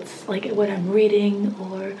understand what's like what I'm reading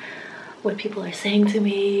or what people are saying to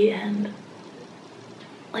me, and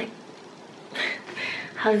like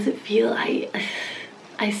how does it feel?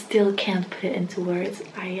 I still can't put it into words.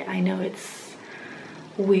 I know it's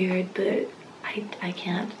weird, but I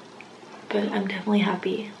can't. But I'm definitely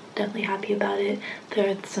happy about it.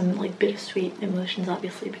 There are some like bittersweet emotions,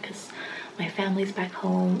 obviously, because my family's back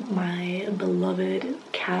home, my beloved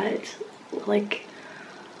cat, like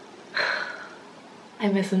I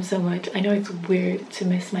miss him so much. I know it's weird to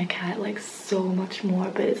miss my cat like so much more,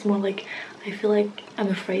 but it's more like I feel like I'm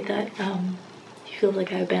afraid that he feels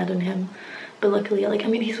like I abandoned him. But luckily, like, I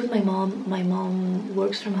mean, he's with my mom. My mom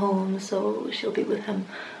works from home, so she'll be with him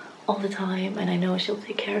all the time, and I know she'll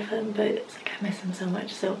take care of him, but it's like I miss him so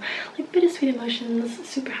much. So like bittersweet emotions,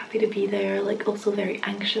 super happy to be there, like also very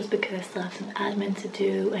anxious because I still have some admin to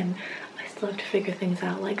do, and I still have to figure things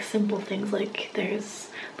out, like simple things like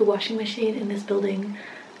there's the washing machine in this building,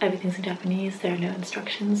 everything's in Japanese, there are no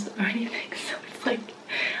instructions or anything, so it's like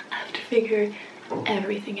I have to figure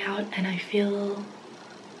everything out, and I feel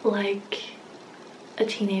like a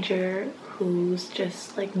teenager who's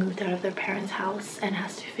just like moved out of their parents' house and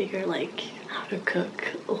has to figure like how to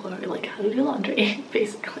cook or like how to do laundry,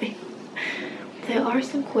 basically. There are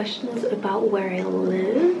some questions about where I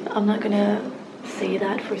live. I'm not gonna say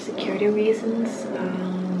that for security reasons.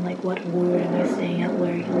 Like what ward am I staying at,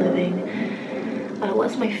 where are you living?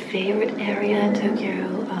 What's my favorite area in Tokyo?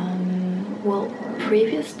 Well,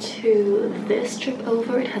 previous to this trip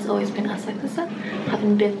over, it has always been Asakusa.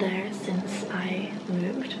 Haven't been there since I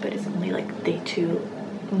moved, but it's only like day 2,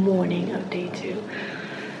 morning of day 2.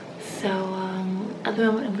 So at the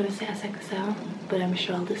moment I'm gonna say Asakusa, but I'm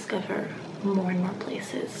sure I'll discover more and more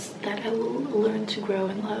places that I will learn to grow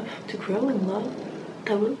and love. To grow and love?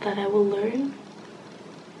 That I will learn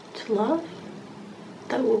to love?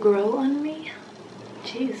 That will grow on me?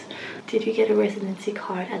 Jeez. Did you get a residency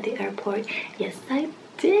card at the airport? Yes, I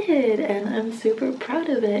did, and I'm super proud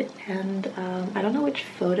of it. And I don't know which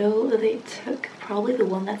photo they took, probably the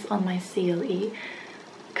one that's on my COE,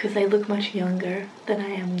 because I look much younger than I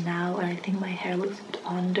am now, and I think my hair looks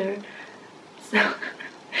blonder. So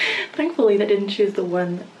thankfully they didn't choose the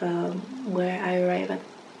one where I arrive at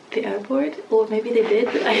the airport, or maybe they did,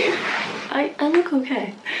 but I look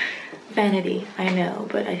okay. Vanity, I know,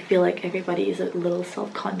 but I feel like everybody is a little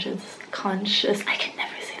self-conscious. I can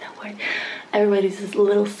never say that word. Everybody's just a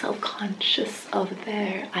little self-conscious of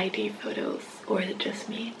their ID photos or is it just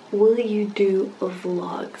me? Will you do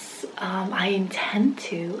vlogs? I intend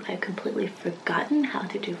to. I've completely forgotten how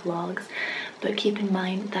to do vlogs, but keep in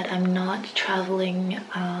mind that I'm not traveling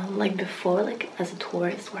like before, like as a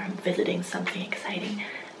tourist where I'm visiting something exciting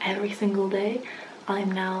every single day.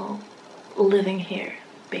 I'm now living here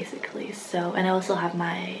basically. So, and I also have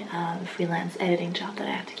my freelance editing job that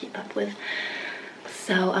I have to keep up with.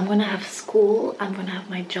 So I'm gonna have school, I'm gonna have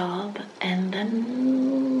my job, and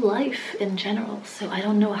then life in general. So I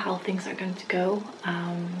don't know how things are going to go.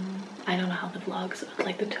 I don't know how the vlogs,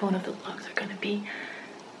 like the tone of the vlogs are gonna be.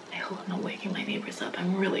 I hope I'm not waking my neighbors up.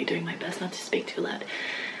 I'm really doing my best not to speak too loud.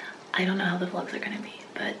 I don't know how the vlogs are gonna be,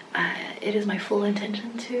 but it is my full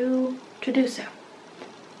intention to do so.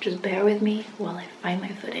 Just bear with me while I find my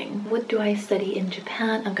footing. What do I study in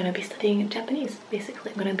Japan? I'm gonna be studying Japanese, basically.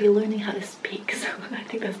 I'm gonna be learning how to speak, so I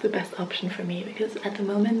think that's the best option for me, because at the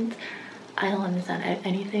moment, I don't understand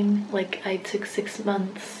anything. Like, I took 6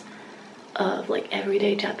 months of like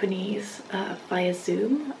everyday Japanese via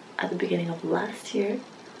Zoom at the beginning of last year,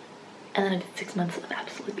 and then I did 6 months of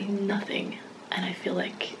absolutely nothing, and I feel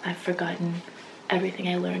like I've forgotten everything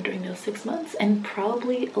I learned during those 6 months, and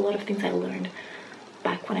probably a lot of things I learned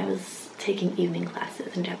back when I was taking evening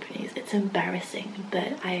classes in Japanese. It's embarrassing,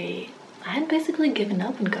 but I had basically given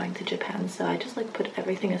up on going to Japan, so I just like put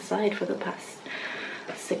everything aside for the past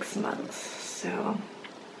 6 months. So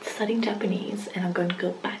studying Japanese, and I'm going to go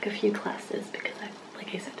back a few classes because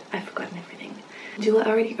like I said, I've forgotten everything. Do I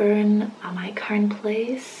already earn my current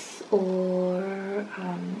place, or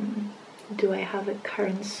do I have a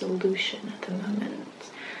current solution at the moment?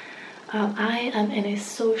 I am in a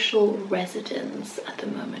social residence at the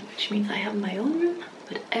moment, which means I have my own room,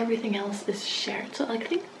 but everything else is shared. So I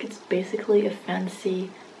think it's basically a fancy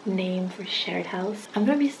name for shared house. I'm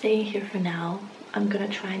gonna be staying here for now. I'm gonna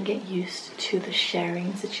try and get used to the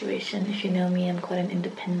sharing situation. If you know me, I'm quite an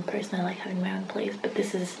independent person. I like having my own place, but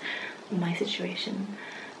this is my situation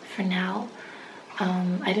for now.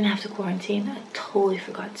 I didn't have to quarantine. I totally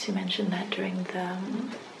forgot to mention that during the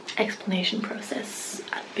explanation process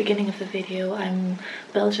at the beginning of the video.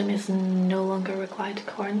 Belgium is no longer required to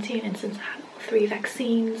quarantine, and since I have 3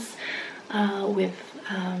 vaccines with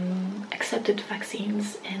accepted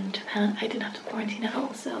vaccines in Japan, I didn't have to quarantine at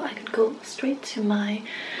all, so I could go straight to my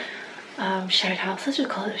shared house. Let's just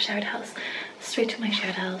call it a shared house. Straight to my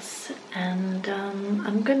shared house, and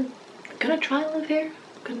I'm gonna try and live here.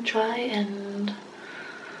 I'm gonna try and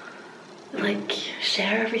like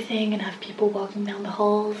share everything and have people walking down the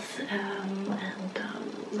halls, and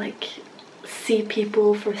like see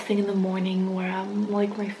people first thing in the morning where I'm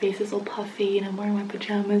like, my face is all puffy and I'm wearing my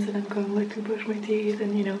pajamas and I'm going like to brush my teeth,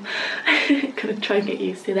 and you know, gonna try and get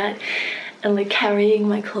used to that, and like carrying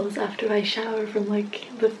my clothes after I shower from like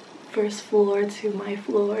the first floor to my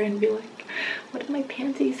floor and be like, what if my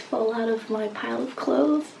panties fall out of my pile of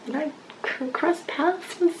clothes and I cross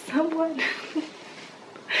paths with someone?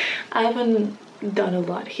 I haven't done a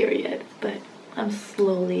lot here yet, but I'm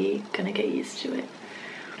slowly gonna get used to it.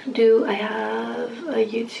 Do I have a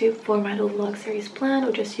YouTube format of vlog series planned,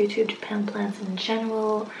 or just YouTube Japan plans in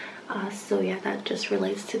general? So yeah, that just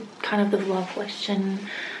relates to kind of the vlog question.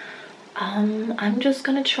 I'm just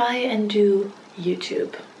gonna try and do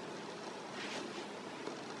YouTube.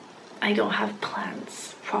 I don't have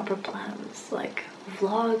plans, proper plans, like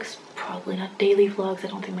vlogs, probably not daily vlogs. I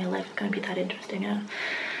don't think my life is gonna be that interesting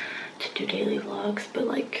to do daily vlogs, but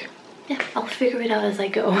like, yeah, I'll figure it out as I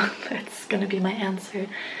go. That's gonna be my answer.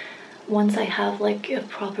 Once I have like a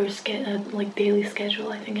proper like daily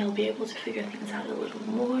schedule, I think I'll be able to figure things out a little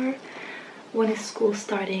more. When is school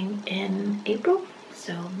starting? In April,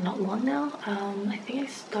 so not long now. I think I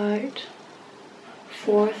start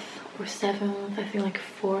 4th or 7th. I think like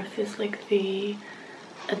 4th is like the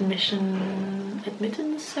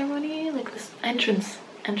admittance ceremony, like this entrance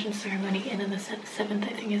ceremony, and then the 7th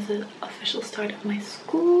I think is the official start of my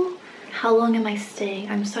school. How long am I staying?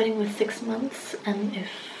 I'm starting with 6 months, and if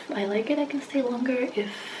I like it I can stay longer.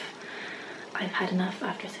 If I've had enough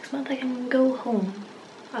after 6 months I can go home.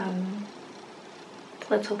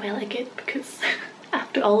 Let's hope I like it, because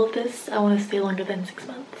after all of this I want to stay longer than 6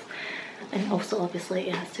 months. And also obviously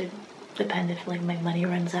it has to depend if like my money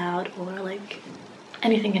runs out, or like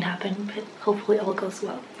anything can happen, but hopefully all goes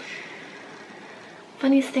well.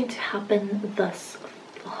 Funniest thing to happen thus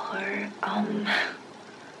far?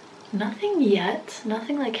 Nothing yet.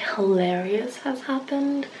 Nothing like hilarious has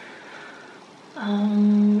happened.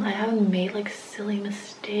 I haven't made like silly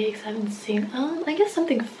mistakes. I haven't seen I guess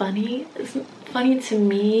something funny. It's funny to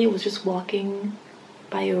me was just walking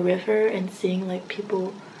by a river and seeing like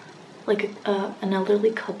people, like an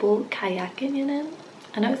elderly couple kayaking in it.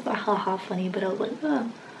 I know it's not haha funny, but I was like,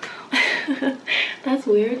 oh. That's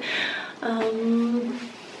weird.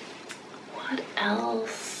 What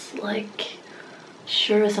else? Like,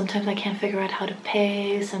 sure, sometimes I can't figure out how to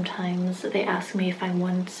pay. Sometimes they ask me if I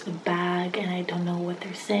want a bag and I don't know what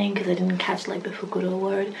they're saying because I didn't catch like the fukuro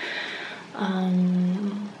word. I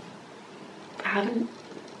haven't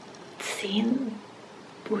seen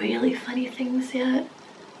really funny things yet,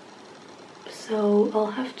 so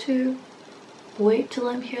I'll have to wait till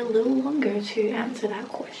I'm here a little longer to answer that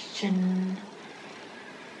question.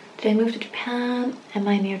 Did I move to Japan? Am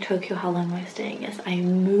I near Tokyo? How long am I staying? Yes, I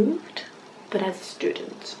moved, but as a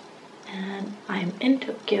student. And I'm in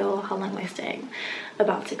Tokyo. How long am I staying?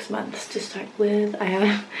 About 6 months to start with.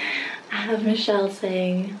 I have Michelle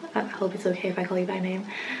saying, I hope it's okay if I call you by name,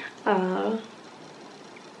 that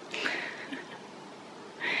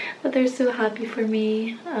they're so happy for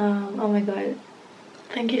me. Oh my god.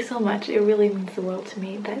 Thank you so much. It really means the world to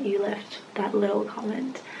me that you left that little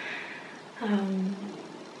comment.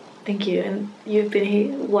 Thank you, and you've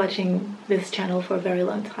been watching this channel for a very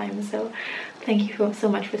long time, so thank you so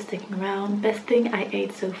much for sticking around. Best thing I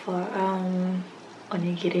ate so far,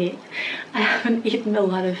 onigiri. I haven't eaten a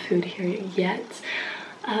lot of food here yet,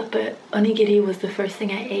 but onigiri was the first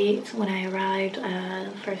thing I ate when I arrived.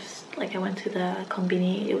 First, like, I went to the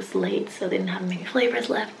konbini. It was late, so they didn't have many flavors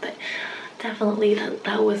left, but definitely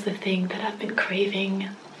that was the thing that I've been craving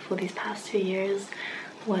for these past 2 years,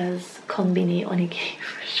 was konbini onigiri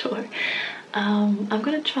for sure. I'm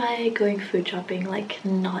gonna try going food shopping, like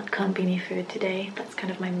not konbini food today. That's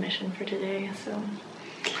kind of my mission for today, so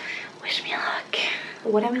wish me luck.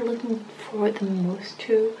 What am I looking forward the most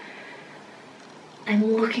to? I'm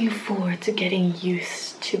looking forward to getting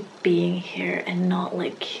used to being here and not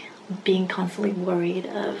like being constantly worried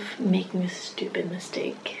of making a stupid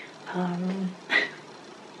mistake. I'm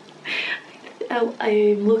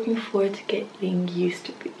looking forward to getting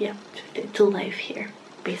used to life here,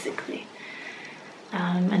 basically.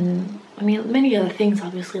 And I mean, many other things,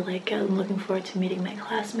 obviously, like I'm looking forward to meeting my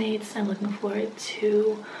classmates. I'm looking forward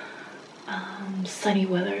to sunny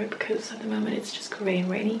weather, because at the moment it's just gray and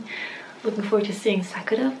rainy. Looking forward to seeing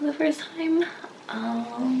sakura for the first time.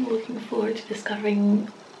 Looking forward to discovering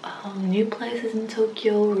new places in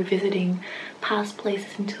Tokyo, revisiting past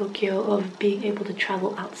places in Tokyo, of being able to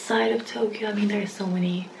travel outside of Tokyo. I mean, there are so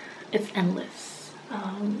many, it's endless.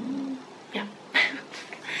 Yeah.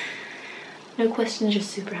 No questions,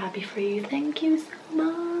 just super happy for you. Thank you so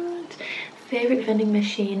much. Favorite vending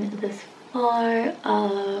machine this far?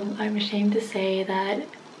 I'm ashamed to say that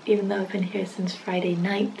even though I've been here since Friday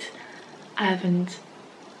night, I haven't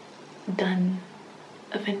done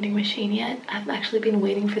a vending machine yet. I've actually been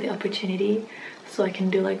waiting for the opportunity so I can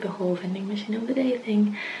do like the whole vending machine of the day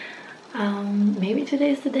thing. Maybe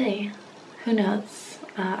today's the day. Who knows?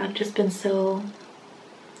 I've just been so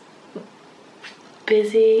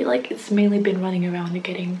busy. Like, it's mainly been running around and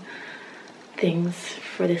getting things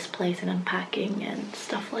for this place and unpacking and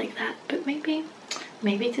stuff like that. But maybe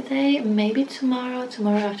today, maybe tomorrow.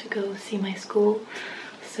 Tomorrow I have to go see my school.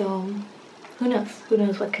 So who knows? Who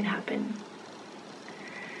knows what can happen?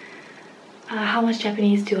 How much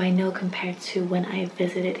Japanese do I know compared to when I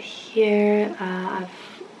visited here?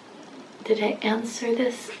 Did I answer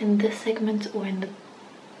this in this segment or in the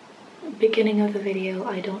beginning of the video?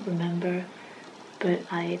 I don't remember, but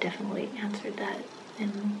I definitely answered that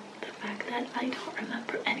in the fact that I don't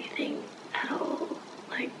remember anything at all.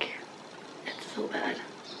 Like, it's so bad.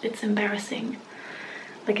 It's embarrassing.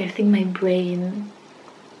 Like, I think my brain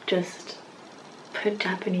just put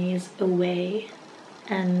Japanese away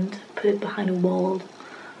and put it behind a wall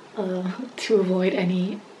to avoid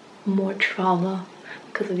any more trauma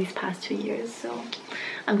because of these past 2 years. So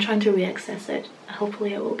I'm trying to reaccess it.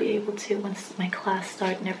 Hopefully I will be able to once my class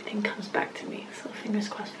starts and everything comes back to me. So fingers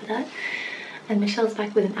crossed for that. And Michelle's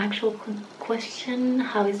back with an actual question.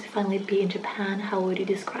 How is it finally be in Japan? How would you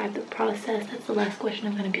describe the process? That's the last question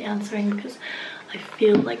I'm going to be answering, because I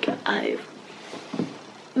feel like I've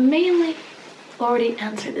mainly already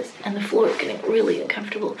answered this and the floor is getting really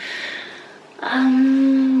uncomfortable.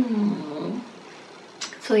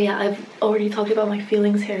 So yeah, I've already talked about my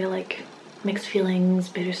feelings here, like mixed feelings,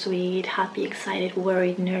 bittersweet, happy, excited,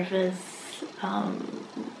 worried, nervous,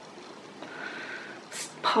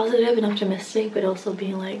 positive and optimistic, but also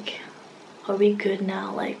being like, are we good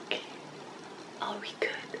now? Like, are we good?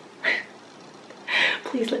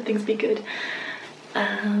 Please let things be good.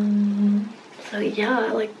 So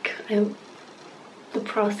yeah, like the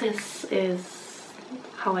process is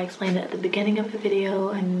how I explained it at the beginning of the video,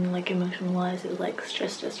 and like emotion wise it was like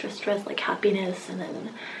stress, like happiness, and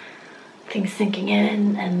then things sinking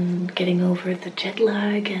in and getting over the jet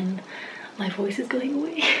lag, and my voice is going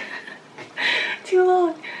away. Too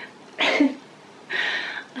long.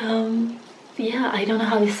 Yeah, I don't know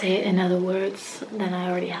how to say it in other words than I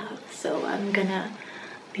already have, so I'm gonna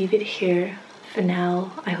leave it here for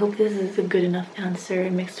now. I hope this is a good enough answer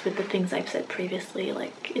mixed with the things I've said previously.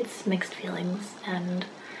 Like, it's mixed feelings, and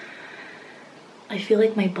I feel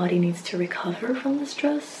like my body needs to recover from the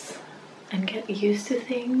stress and get used to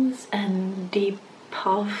things and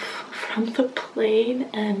depuff from the plane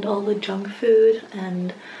and all the junk food,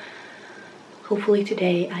 and hopefully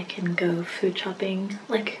today I can go food shopping.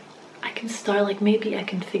 Like, I can start, like, maybe I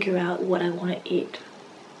can figure out what I want to eat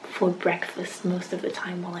for breakfast most of the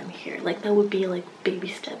time while I'm here. Like, that would be like baby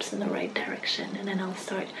steps in the right direction, and then I'll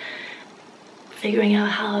start figuring out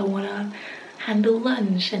how I want to handle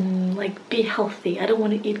lunch and like be healthy. I don't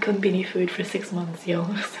want to eat konbini food for 6 months,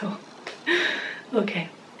 yo. So okay,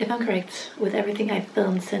 if I'm correct with everything I've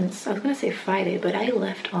filmed since, I was gonna say Friday, but I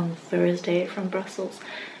left on Thursday from Brussels,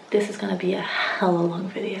 this is gonna be a hella long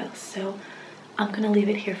video, so I'm gonna leave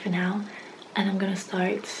it here for now, and I'm gonna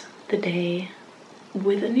start the day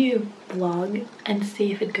with a new vlog and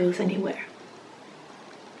see if it goes anywhere.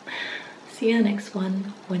 See you in the next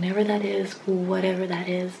one, whenever that is, whatever that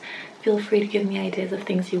is. Feel free to give me ideas of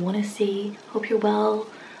things you want to see. Hope you're well.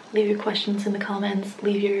 Leave your questions in the comments.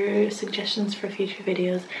 Leave your suggestions for future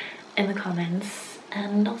videos in the comments.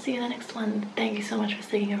 And I'll see you in the next one. Thank you so much for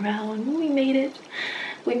sticking around. We made it.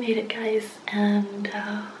 We made it, guys. And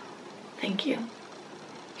thank you.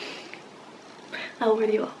 How are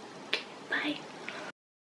you all?